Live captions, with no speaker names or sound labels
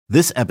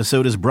This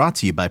episode is brought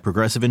to you by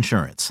Progressive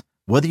Insurance.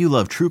 Whether you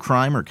love true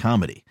crime or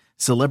comedy,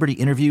 celebrity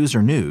interviews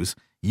or news,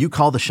 you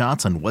call the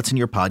shots on what's in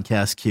your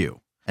podcast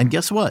queue. And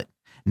guess what?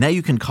 Now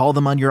you can call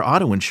them on your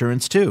auto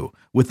insurance too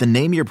with the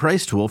Name Your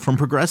Price tool from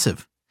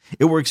Progressive.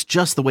 It works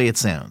just the way it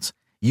sounds.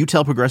 You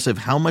tell Progressive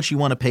how much you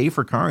want to pay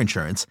for car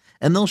insurance,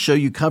 and they'll show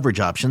you coverage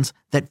options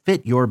that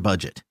fit your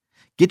budget.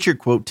 Get your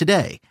quote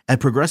today at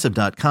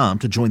Progressive.com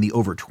to join the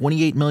over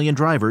 28 million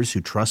drivers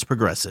who trust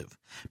Progressive.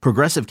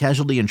 Progressive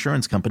Casualty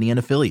Insurance Company and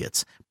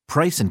Affiliates.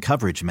 Price and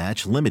coverage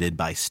match limited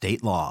by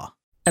state law.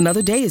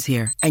 Another day is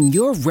here, and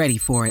you're ready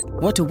for it.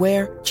 What to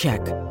wear?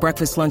 Check.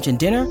 Breakfast, lunch, and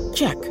dinner?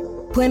 Check.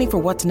 Planning for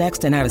what's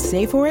next and how to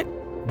save for it?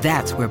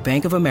 That's where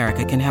Bank of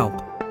America can help.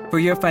 For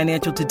your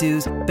financial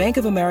to-dos, Bank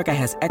of America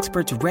has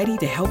experts ready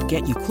to help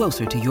get you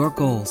closer to your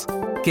goals.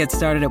 Get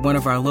started at one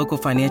of our local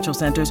financial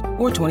centers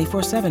or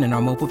 24/7 in our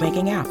mobile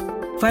banking app.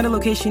 Find a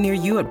location near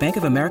you at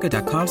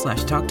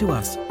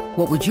bankofamerica.com/talktous.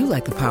 What would you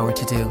like the power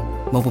to do?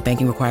 Mobile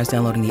banking requires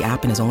downloading the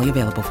app and is only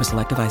available for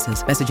select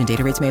devices. Message and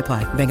data rates may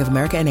apply. Bank of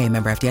America N.A.,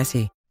 member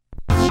FDIC.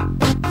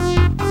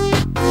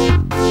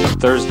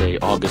 Thursday,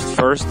 August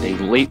 1st, a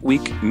late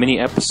week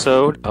mini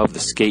episode of the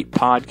Skate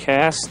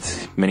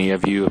Podcast. Many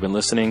of you have been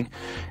listening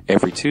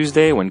every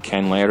Tuesday when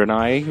Ken Laird and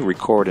I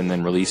record and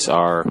then release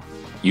our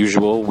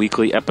usual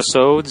weekly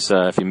episodes.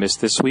 If you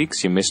missed this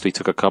week's, we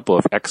took a couple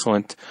of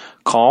excellent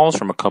calls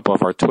from a couple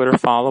of our Twitter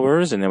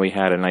followers, and then we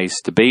had a nice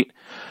debate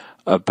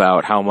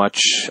about how much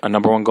a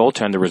number one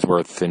goaltender is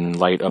worth in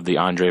light of the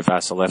Andrei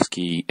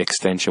Vasilevsky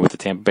extension with the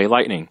Tampa Bay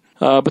Lightning.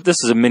 But this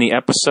is a mini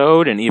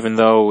episode, and even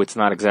though it's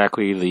not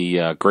exactly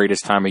the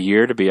greatest time of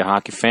year to be a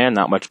hockey fan,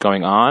 not much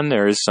going on.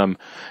 There is some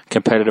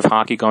competitive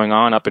hockey going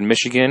on up in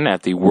Michigan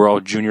at the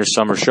World Junior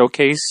Summer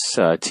Showcase.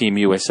 Team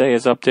USA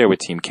is up there with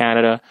Team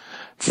Canada,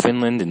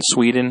 Finland, and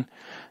Sweden.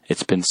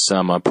 It's been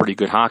some pretty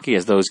good hockey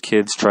as those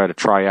kids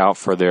try out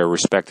for their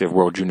respective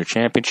World Junior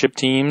Championship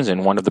teams.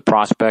 And one of the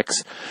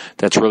prospects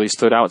that's really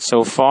stood out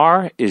so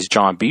far is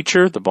John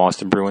Beecher, the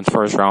Boston Bruins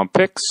first-round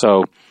pick.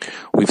 So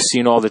we've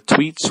seen all the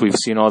tweets, we've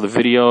seen all the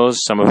videos.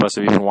 Some of us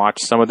have even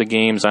watched some of the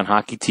games on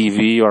Hockey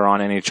TV or on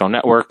NHL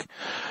Network.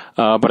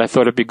 But I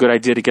thought it'd be a good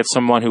idea to get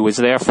someone who was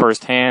there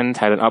firsthand,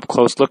 had an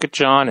up-close look at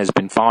John, has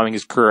been following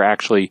his career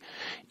actually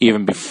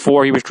even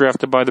before he was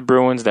drafted by the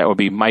Bruins. That would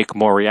be Mike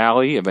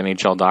Morreale of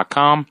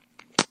NHL.com.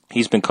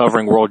 He's been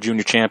covering World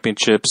Junior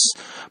Championships,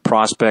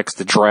 prospects,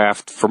 the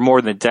draft for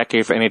more than a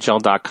decade for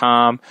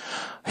NHL.com.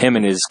 Him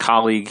and his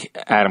colleague,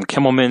 Adam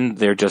Kimmelman,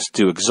 they just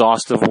do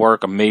exhaustive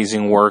work,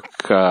 amazing work.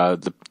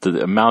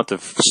 The amount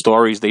of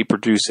stories they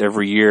produce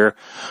every year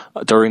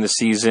during the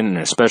season, and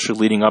especially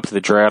leading up to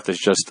the draft, is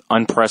just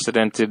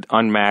unprecedented,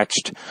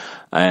 unmatched.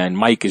 And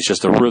Mike is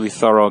just a really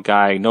thorough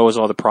guy, knows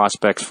all the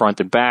prospects front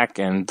and back,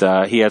 and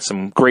he had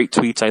some great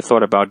tweets, I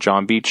thought, about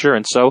John Beecher,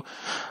 and so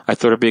I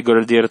thought it'd be a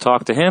good idea to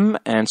talk to him.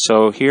 And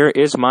so here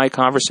is my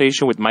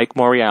conversation with Mike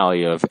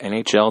Morreale of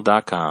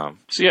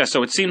NHL.com.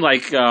 So it seemed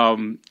like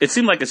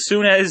as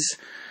soon as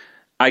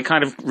I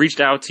kind of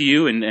reached out to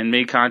you and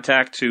made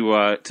contact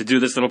to do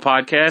this little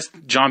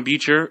podcast, John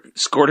Beecher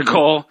scored a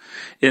goal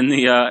in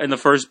the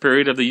first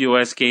period of the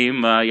U.S.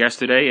 game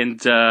yesterday, and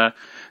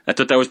I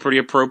thought that was pretty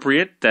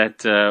appropriate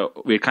that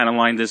we had kind of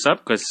lined this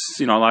up because,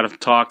 a lot of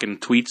talk and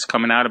tweets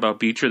coming out about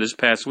Beecher this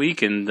past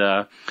week. And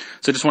so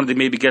I just wanted to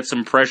maybe get some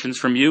impressions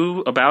from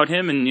you about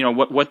him. And,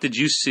 what did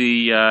you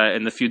see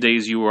in the few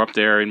days you were up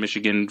there in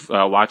Michigan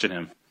watching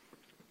him?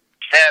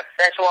 Yeah,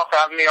 thanks a lot for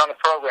having me on the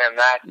program,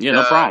 Matt. Yeah,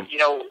 no problem.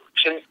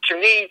 To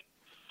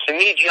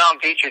me, John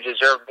Beecher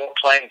deserved more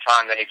playing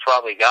time than he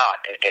probably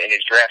got in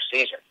his draft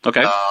season.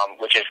 Okay.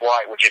 Which is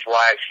why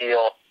I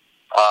feel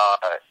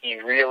he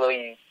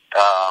really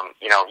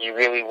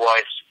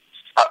was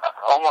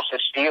almost a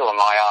steal in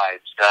my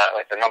eyes,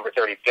 like the number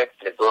 30 pick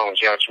for the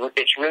Bruins.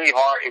 It's really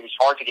hard. It was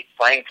hard to get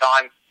playing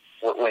time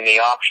when the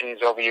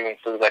options over you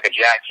include like a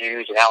Jack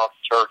Hughes and Alex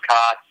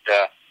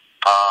Turcotte,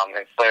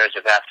 and players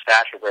of that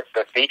stature.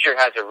 But Beecher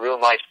has a real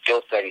nice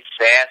skill set. He's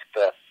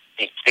fast,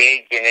 he's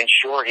big, and in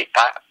short,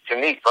 to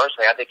me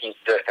personally, I think he's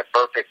the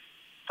perfect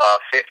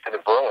fit for the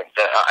Bruins.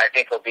 I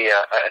think he'll be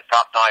a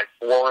top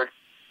 9 forward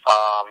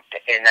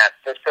in that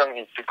system.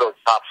 He could go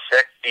top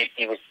 6.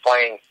 He was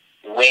playing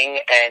wing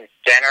and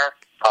center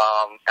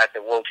at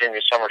the World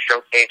Junior Summer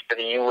Showcase for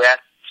the U.S.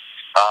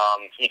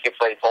 He could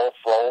play both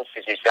roles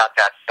because he's got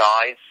that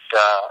size.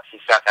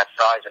 He's got that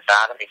size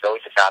about him. He goes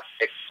about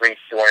 6'3",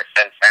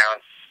 210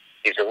 pounds.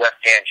 He's a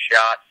left-hand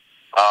shot.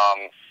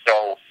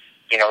 So,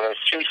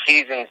 those 2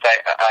 seasons,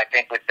 I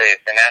think with the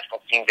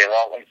national team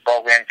development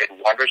program did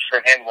wonders for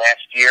him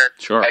last year.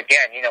 Sure.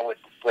 Again,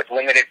 with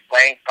limited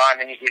playing time,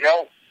 and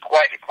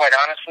quite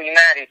honestly,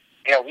 Matt,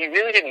 he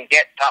really didn't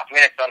get top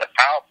minutes on the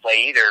power play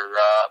either,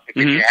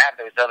 because you have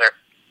those other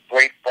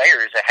great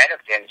players ahead of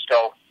him.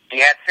 So he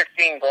had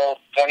 15 goals,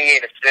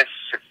 28 assists,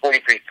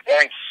 43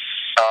 points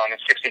in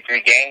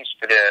 63 games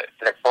for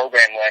the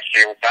program last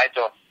year, which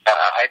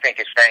I think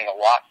is saying a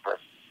lot for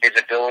his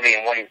ability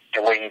and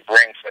the way he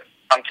brings. But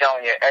I'm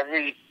telling you,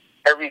 every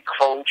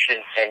coach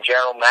and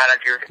general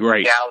manager,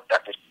 right, scout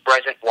that was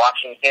present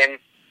watching him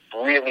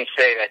really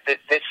say that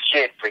this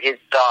kid, for his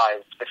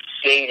size, the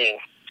skating,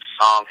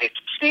 his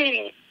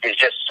speed is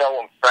just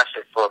so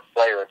impressive for a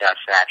player of that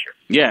stature.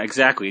 Yeah,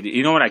 exactly.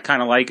 You know what I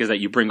kind of like is that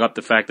you bring up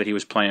the fact that he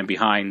was playing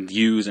behind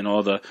Hughes and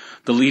all the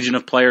legion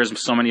of players,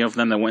 so many of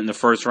them that went in the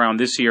first round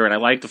this year. And I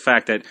like the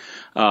fact that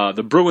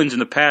the Bruins in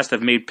the past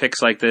have made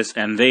picks like this,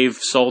 and they've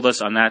sold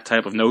us on that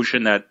type of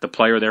notion that the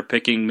player they're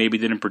picking maybe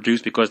didn't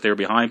produce because they were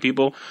behind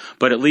people.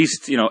 But at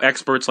least,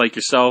 experts like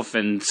yourself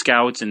and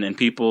scouts and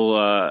people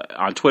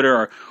on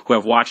Twitter who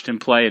have watched him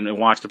play and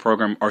watched the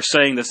program are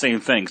saying the same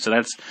thing. So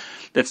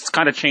that's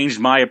kind of changed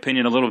my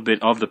opinion a little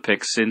bit of the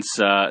pick since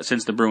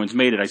the Bruins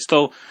made it. I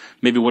still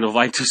maybe would have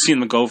liked to have seen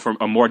them go for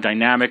a more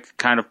dynamic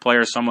kind of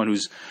player, someone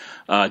who's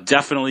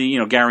definitely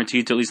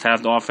guaranteed to at least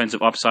have the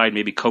offensive upside,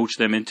 maybe coach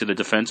them into the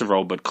defensive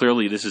role. But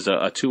clearly, this is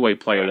a two-way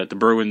player that the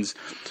Bruins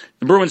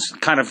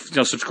kind of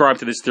subscribe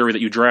to this theory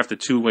that you draft the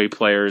two-way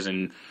players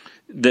and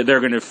they're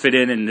going to fit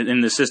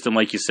in the system,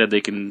 like you said.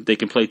 They can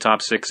play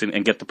top six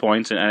and get the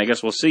points, and I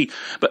guess we'll see.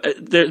 But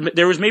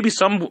there was maybe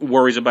some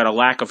worries about a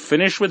lack of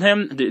finish with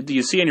him. Do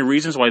you see any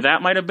reasons why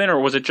that might have been, or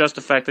was it just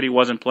the fact that he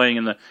wasn't playing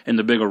in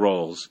the bigger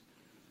roles?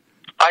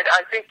 I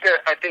think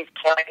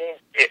playing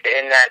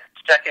in that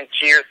second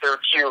tier, third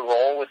tier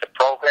role with the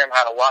program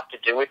had a lot to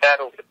do with that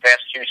over the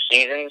past 2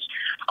 seasons.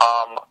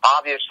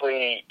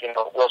 Obviously,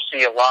 we'll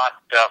see a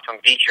lot from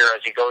Beecher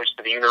as he goes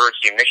to the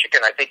University of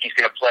Michigan. I think he's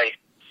going to play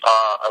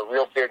a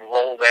real big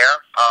role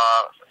there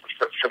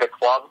for the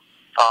club.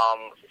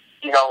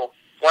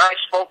 When I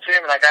spoke to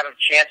him and I got a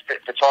chance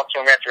to talk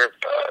to him after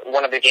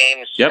one of the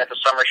games at the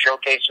summer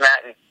showcase,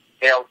 Matt, and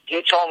he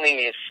told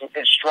me his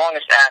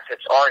strongest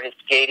assets are his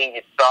skating,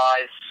 his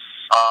size,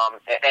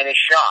 and his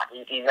shot.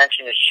 He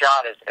mentioned his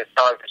shot as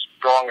some of his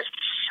strongest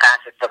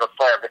assets of a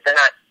player. But then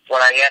when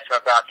I asked him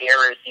about the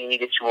areas he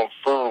needed to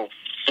improve,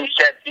 he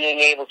said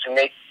being able to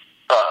make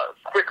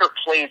quicker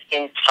plays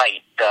in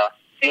tight,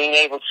 being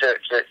able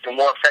to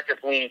more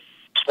effectively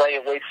play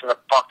away from the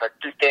puck are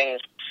 2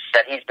 things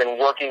that he's been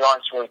working on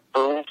to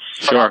improve.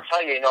 Sure. But I'll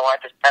tell you,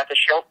 at the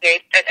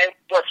showcase, and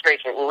let's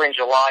face it, we're in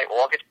July,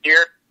 August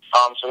here,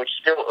 so it's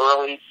still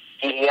early.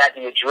 He had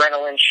the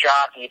adrenaline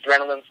shot, the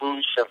adrenaline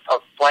boost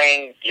of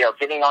playing,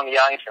 getting on the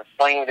ice and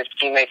playing with his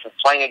teammates and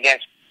playing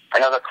against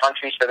another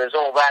country. So there's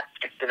all that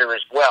to consider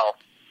as well.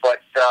 But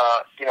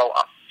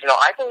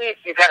I believe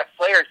you've got a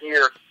player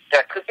here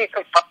that could be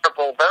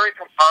comparable, very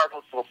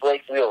comparable to a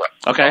Blake Wheeler.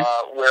 Okay.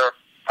 Where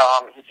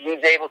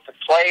he's able to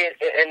play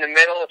in the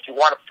middle. If you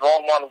want to throw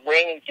him on the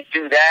wing, you can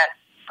do that.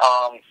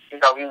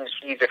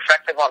 He's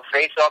effective on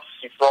face-offs.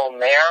 You throw him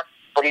there.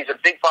 But he's a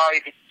big body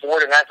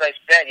forward, and as I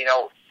said,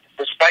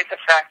 despite the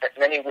fact that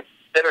many would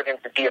consider him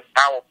to be a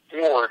power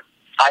forward,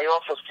 I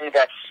also see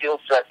that skill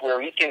set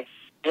where he can,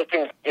 if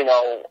he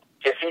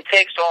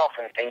takes off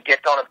and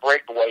gets on a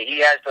breakaway, he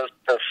has that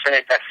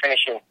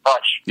finishing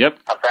touch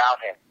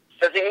about him.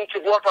 Does he need to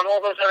work on all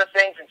those other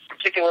things, and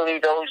particularly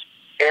those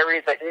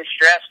areas that you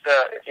stressed,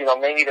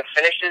 maybe the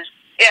finishes?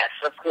 Yes,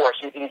 of course.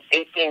 He's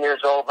 18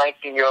 years old,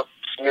 19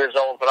 years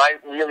old, but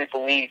I really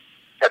believe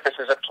that this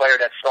is a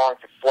player that's going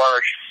to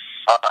flourish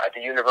at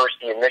the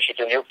University of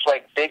Michigan. He'll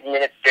play big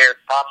minutes there,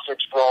 top 6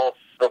 role.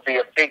 There'll be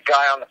a big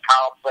guy on the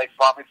power play,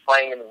 probably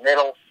playing in the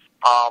middle.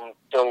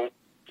 So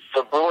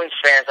for Bruins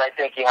fans, I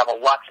think you have a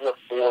lot to look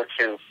forward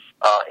to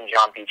in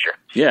John Beecher.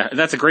 Yeah,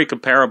 that's a great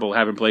comparable,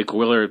 having Blake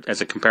Wheeler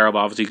as a comparable.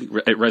 Obviously,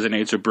 it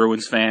resonates with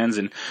Bruins fans,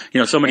 and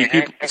so many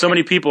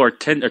people are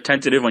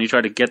tentative when you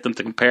try to get them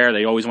to compare.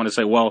 They always want to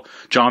say, "Well,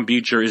 John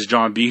Beecher is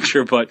John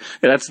Beecher," but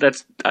that's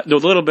the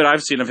little bit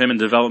I've seen of him in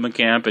development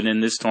camp and in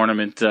this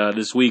tournament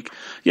this week.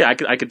 Yeah,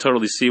 I could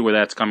totally see where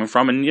that's coming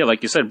from, and yeah,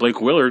 like you said, Blake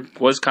Wheeler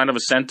was kind of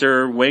a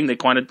center wing. They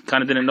kind of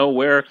didn't know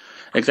where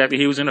exactly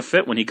he was going to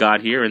fit when he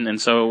got here,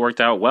 and so it worked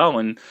out well.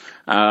 And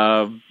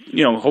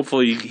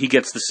hopefully he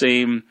gets the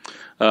same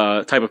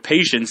type of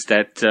patience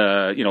that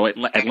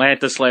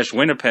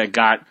Atlanta/Winnipeg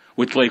got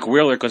with Blake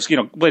Wheeler, because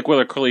Blake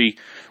Wheeler clearly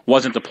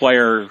wasn't the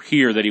player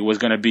here that he was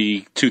going to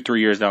be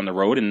 2-3 years down the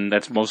road, and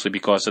that's mostly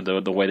because of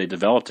the way they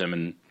developed him.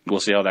 And we'll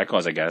see how that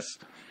goes, I guess.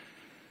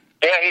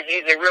 Yeah,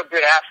 he's a real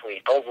good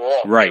athlete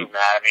overall. Right. Too, Matt.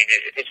 I mean,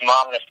 his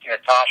mom,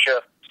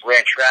 Natasha,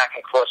 ran track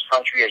and cross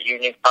country at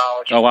Union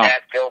College. Oh, wow. His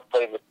dad, Bill,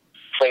 played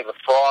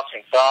lacrosse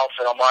and golf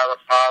at Elmira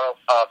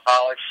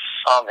College.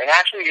 And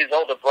actually, his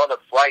older brother,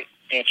 Bryce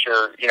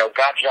Beecher,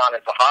 got John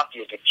into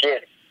hockey as a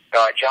kid.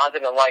 John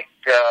didn't like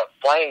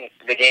playing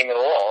the game at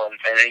all, and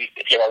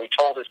he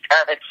told his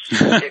parents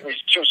it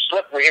was too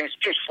slippery. It was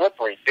too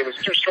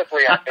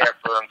slippery out there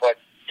for him. But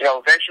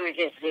eventually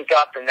he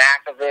got the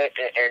knack of it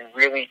and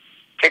really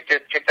picked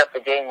up the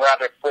game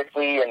rather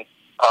quickly. And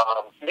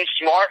he's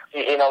smart.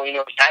 He knows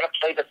how to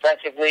play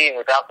defensively and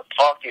without the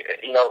puck.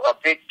 A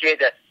big kid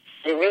that.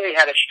 He really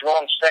had a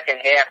strong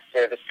second half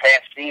to this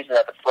past season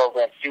at the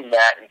program too,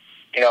 Matt. And,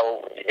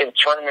 in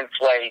tournament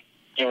play,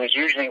 he was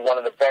usually one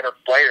of the better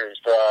players.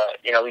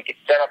 He could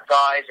set up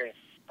guys and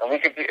And we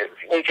could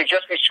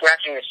just be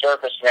scratching the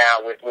surface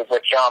now with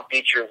what John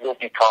Beecher will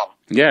become.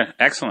 Yeah,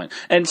 excellent.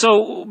 And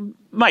so,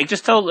 Mike,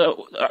 just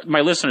tell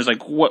my listeners,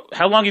 like,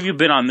 how long have you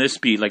been on this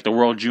beat, like the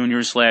World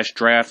Juniors /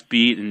 draft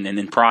beat and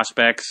in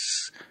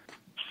prospects?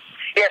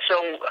 Yeah,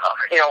 so,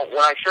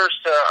 when I first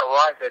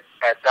arrived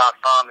at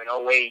 .com in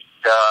 2008,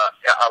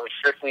 I was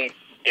strictly,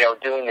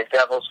 doing the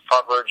Devils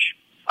coverage,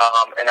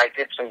 and I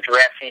did some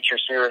draft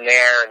features here and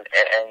there,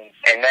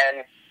 and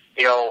then,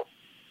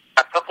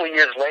 a couple of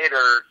years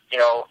later,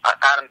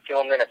 Adam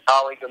Tillman, a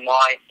colleague of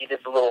mine, needed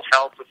a little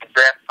help with the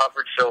draft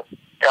coverage, so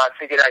I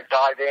figured I'd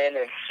dive in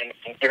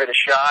and give it a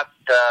shot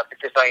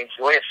because I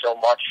enjoy it so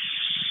much.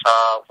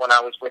 When I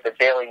was with the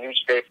daily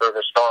newspaper,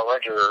 the Star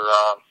Ledger,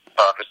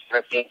 for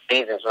 17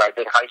 seasons, and I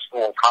did high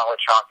school and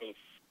college hockey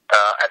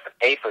at the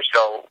paper,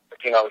 so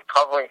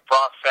covering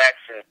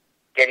prospects and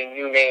getting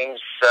new names,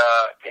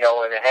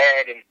 in the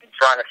head and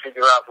trying to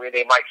figure out where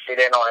they might fit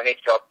in on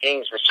NHL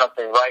teams was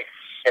something right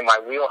in my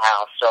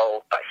wheelhouse.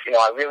 So,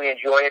 I really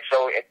enjoy it.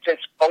 So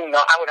since 2009,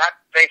 I would have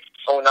to say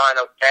 2009,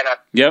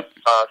 2010,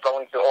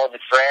 going to all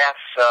the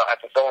drafts, I've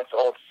been going to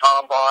all the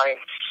combine.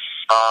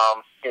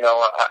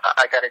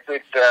 I got a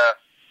good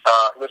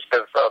list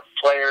of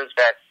players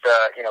that,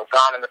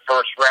 gone in the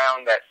first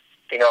round that,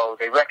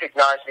 they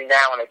recognize me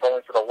now and they go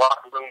into the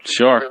locker room.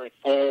 Sure. It's really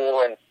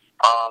cool. And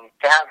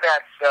to have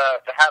that,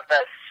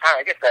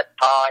 I guess that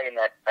tie and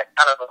that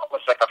kind of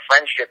almost like a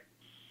friendship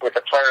with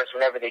the players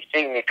whenever they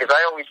see me, because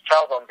I always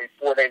tell them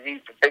before they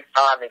leave the big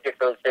time and get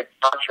those big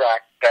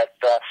contracts that,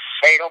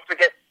 hey, don't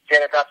forget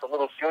about the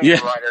little junior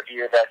writer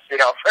here that's,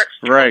 first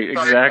right,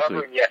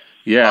 exactly.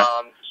 Yeah.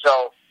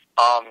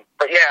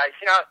 But yeah,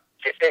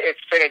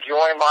 it's been a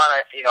joy of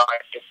mine.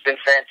 It's been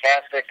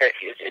fantastic.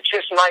 It's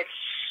just nice,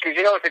 because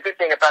it's a good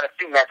thing about it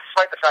too, man.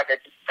 Despite the fact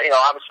that,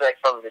 obviously I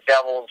cover the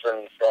Devils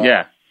and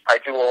I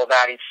do all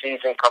that each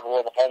season, cover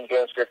all the home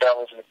games for the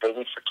Devils and if they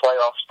reach the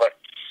playoffs, but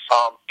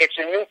it's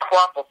a new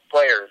crop of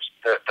players,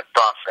 the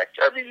prospects,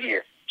 every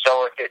year.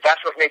 So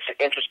that's what makes it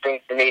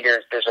interesting to me.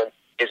 There's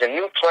a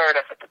new player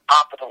that's at the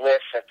top of the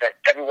list that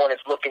everyone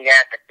is looking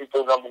at, that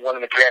people number one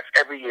in the draft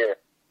every year.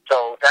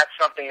 So that's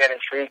something that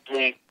intrigued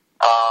me.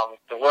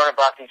 To learn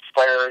about these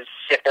players,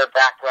 get their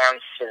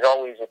backgrounds is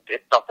always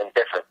it's something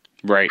different.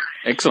 Right.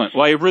 Excellent.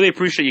 Well, I really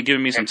appreciate you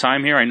giving me some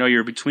time here. I know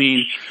you're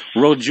between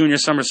World Junior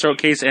Summer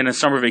Showcase and a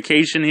summer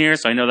vacation here,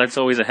 so I know that's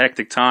always a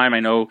hectic time. I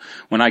know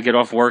when I get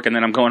off work and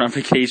then I'm going on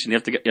vacation,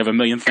 you have a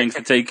million things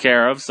to take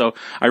care of. So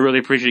I really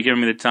appreciate you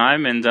giving me the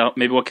time, and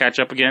maybe we'll catch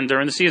up again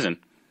during the season.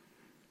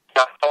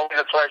 Always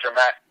a pleasure,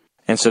 Matt.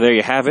 And so there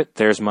you have it.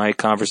 There's my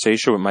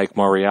conversation with Mike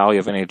Morreale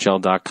of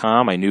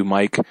NHL.com. I knew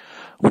Mike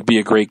would be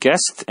a great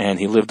guest, and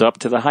he lived up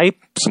to the hype.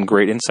 Some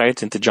great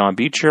insights into John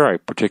Beecher. I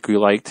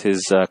particularly liked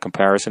his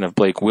comparison of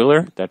Blake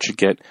Wheeler. That should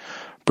get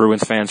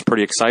Bruins fans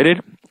pretty excited.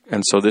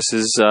 And so this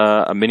is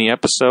a mini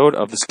episode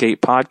of the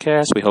Skate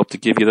Podcast. We hope to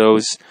give you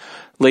those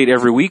late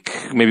every week,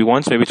 maybe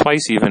once, maybe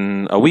twice,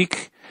 even a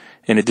week,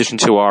 in addition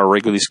to our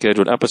regularly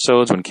scheduled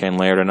episodes when Ken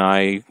Laird and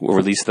I will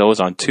release those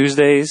on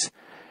Tuesdays.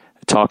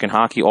 Talking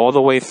hockey all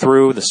the way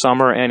through the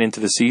summer and into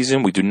the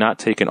season. We do not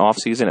take an off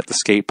season at the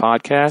Skate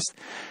Podcast.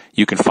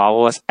 You can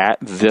follow us at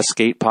The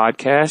Skate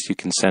Podcast. You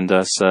can send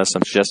us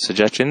some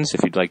suggestions.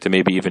 If you'd like to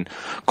maybe even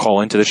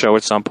call into the show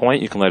at some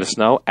point, you can let us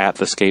know at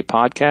The Skate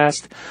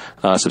Podcast.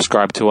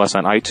 Subscribe to us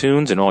on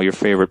iTunes and all your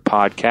favorite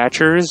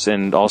podcatchers.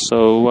 And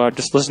also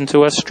just listen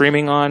to us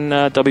streaming on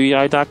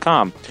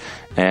WEI.com.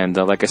 And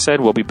like I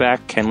said, we'll be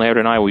back. Ken Laird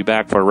and I will be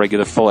back for a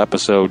regular full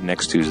episode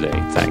next Tuesday.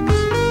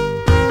 Thanks.